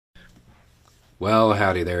Well,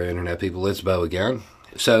 howdy there, Internet people. It's Bo again.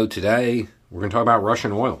 So today, we're going to talk about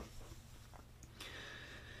Russian oil.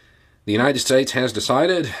 The United States has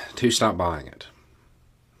decided to stop buying it.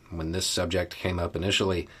 When this subject came up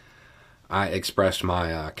initially, I expressed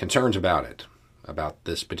my concerns about it, about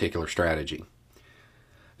this particular strategy.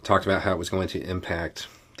 I talked about how it was going to impact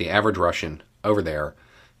the average Russian over there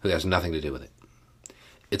who has nothing to do with it.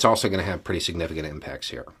 It's also going to have pretty significant impacts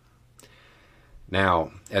here.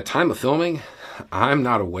 Now, at time of filming, I'm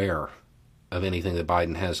not aware of anything that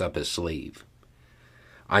Biden has up his sleeve.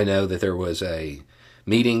 I know that there was a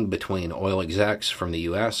meeting between oil execs from the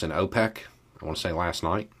U.S. and OPEC, I want to say last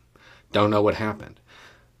night. Don't know what happened.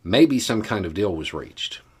 Maybe some kind of deal was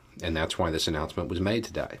reached, and that's why this announcement was made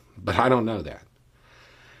today. But I don't know that.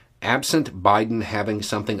 Absent Biden having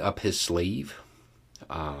something up his sleeve,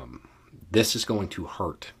 this is going to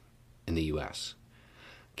hurt in the U.S.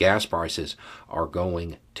 Gas prices are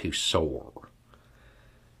going to soar.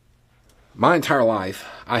 My entire life,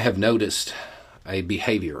 I have noticed a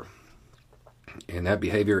behavior, and that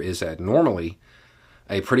behavior is abnormally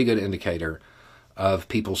a pretty good indicator of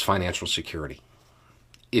people's financial security.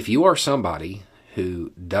 If you are somebody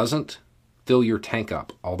who doesn't fill your tank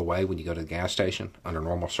up all the way when you go to the gas station under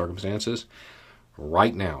normal circumstances,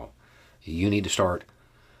 right now, you need to start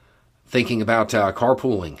thinking about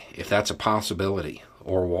carpooling, if that's a possibility,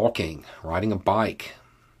 or walking, riding a bike,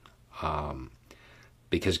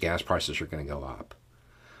 because gas prices are going to go up.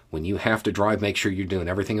 When you have to drive, make sure you're doing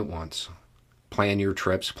everything at once. Plan your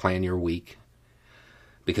trips, plan your week,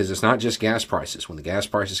 because it's not just gas prices. When the gas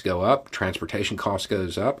prices go up, transportation costs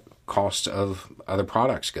goes up, costs of other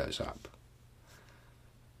products goes up.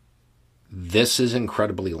 This is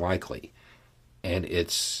incredibly likely, and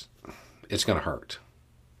it's going to hurt.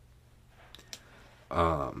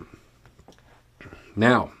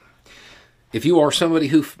 Now, if you are somebody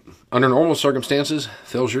who, under normal circumstances,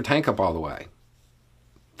 fills your tank up all the way,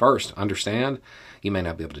 first, understand you may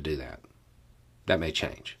not be able to do that. That may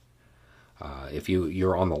change. If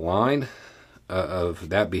you're on the line of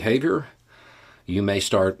that behavior, you may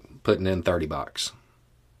start putting in $30.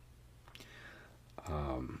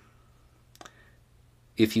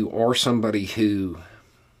 If you are somebody who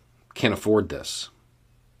can afford this,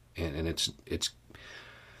 and it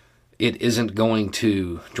isn't going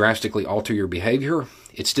to drastically alter your behavior,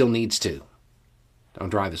 it still needs to. Don't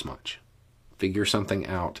drive as much. Figure something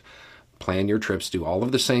out. Plan your trips. Do all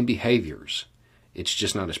of the same behaviors. It's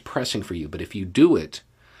just not as pressing for you. But if you do it,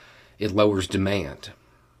 it lowers demand.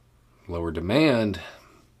 Lower demand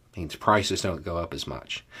means prices don't go up as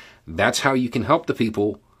much. That's how you can help the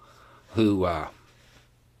people who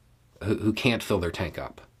can't fill their tank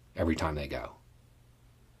up every time they go.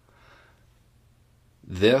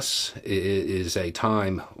 This is a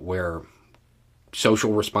time where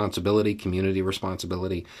social responsibility, community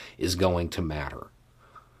responsibility is going to matter.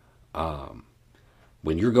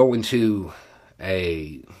 When you're going to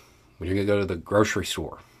go to the grocery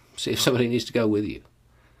store, see if somebody needs to go with you.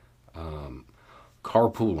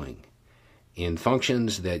 Carpooling. In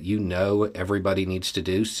functions that you know everybody needs to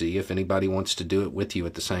do, see if anybody wants to do it with you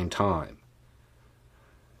at the same time.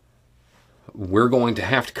 We're going to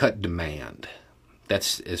have to cut demand.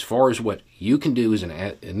 That's as far as what you can do as an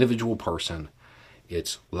individual person.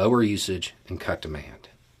 It's lower usage and cut demand,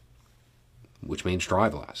 which means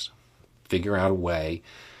drive less. Figure out a way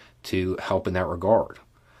to help in that regard.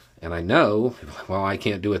 And I know, well, I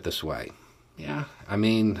can't do it this way. Yeah, I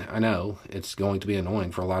know it's going to be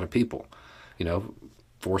annoying for a lot of people.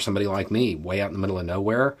 For somebody like me, way out in the middle of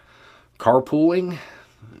nowhere, carpooling,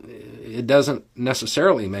 it doesn't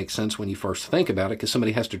necessarily make sense when you first think about it because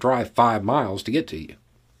somebody has to drive 5 miles to get to you.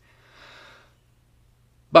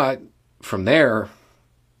 But from there,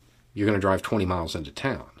 you're going to drive 20 miles into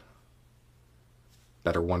town.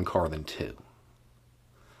 Better one car than two.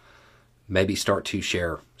 Maybe start to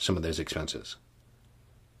share some of those expenses.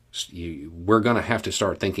 We're going to have to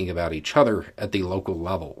start thinking about each other at the local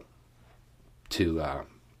level to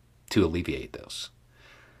alleviate this.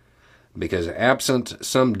 Because absent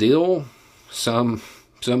some deal, some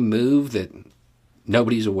move that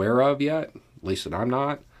nobody's aware of yet, at least that I'm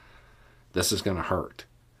not, this is going to hurt.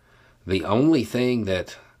 The only thing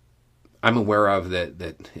that I'm aware of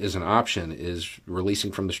that is an option is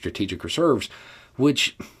releasing from the strategic reserves,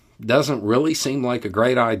 which doesn't really seem like a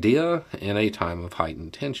great idea in a time of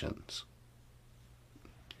heightened tensions.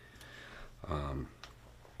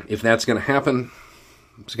 If that's going to happen,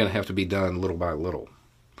 it's going to have to be done little by little.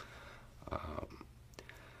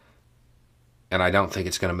 And I don't think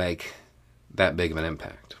it's going to make that big of an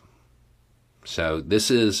impact. So this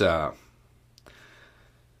is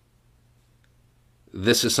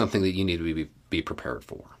something that you need to be be prepared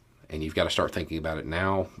for. And you've got to start thinking about it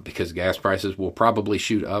now, because gas prices will probably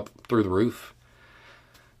shoot up through the roof.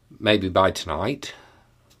 Maybe by tonight.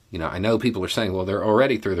 You know, I know people are saying, well, they're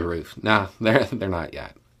already through the roof. Nah, they're not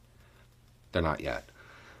yet. They're not yet.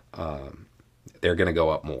 They're going to go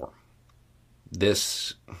up more.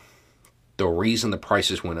 The reason the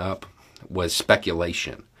prices went up was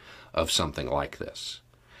speculation of something like this.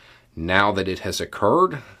 Now that it has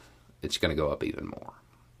occurred, it's going to go up even more.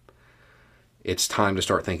 It's time to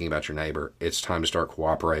start thinking about your neighbor. It's time to start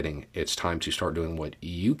cooperating. It's time to start doing what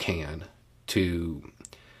you can to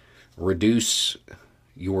reduce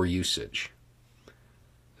your usage,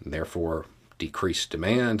 and therefore decrease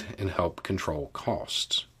demand and help control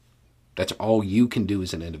costs. That's all you can do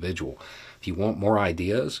as an individual. If you want more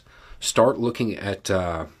ideas, start looking at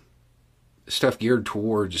stuff geared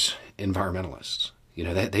towards environmentalists. You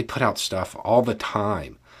know, they put out stuff all the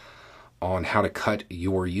time on how to cut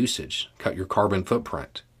your usage, cut your carbon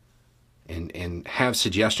footprint, and have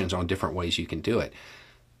suggestions on different ways you can do it.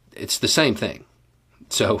 It's the same thing.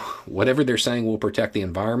 So whatever they're saying will protect the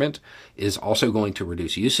environment is also going to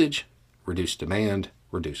reduce usage, reduce demand,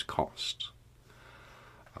 reduce costs.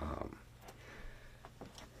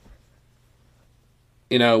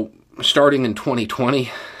 You know, starting in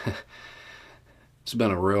 2020, it's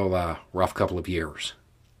been a real rough couple of years.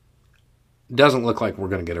 Doesn't look like we're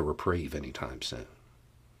going to get a reprieve anytime soon.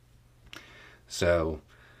 So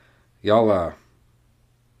y'all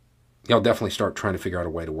definitely start trying to figure out a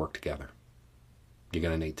way to work together. You're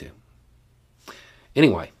going to need to.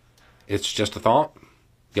 Anyway, it's just a thought.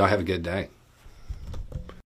 Y'all have a good day.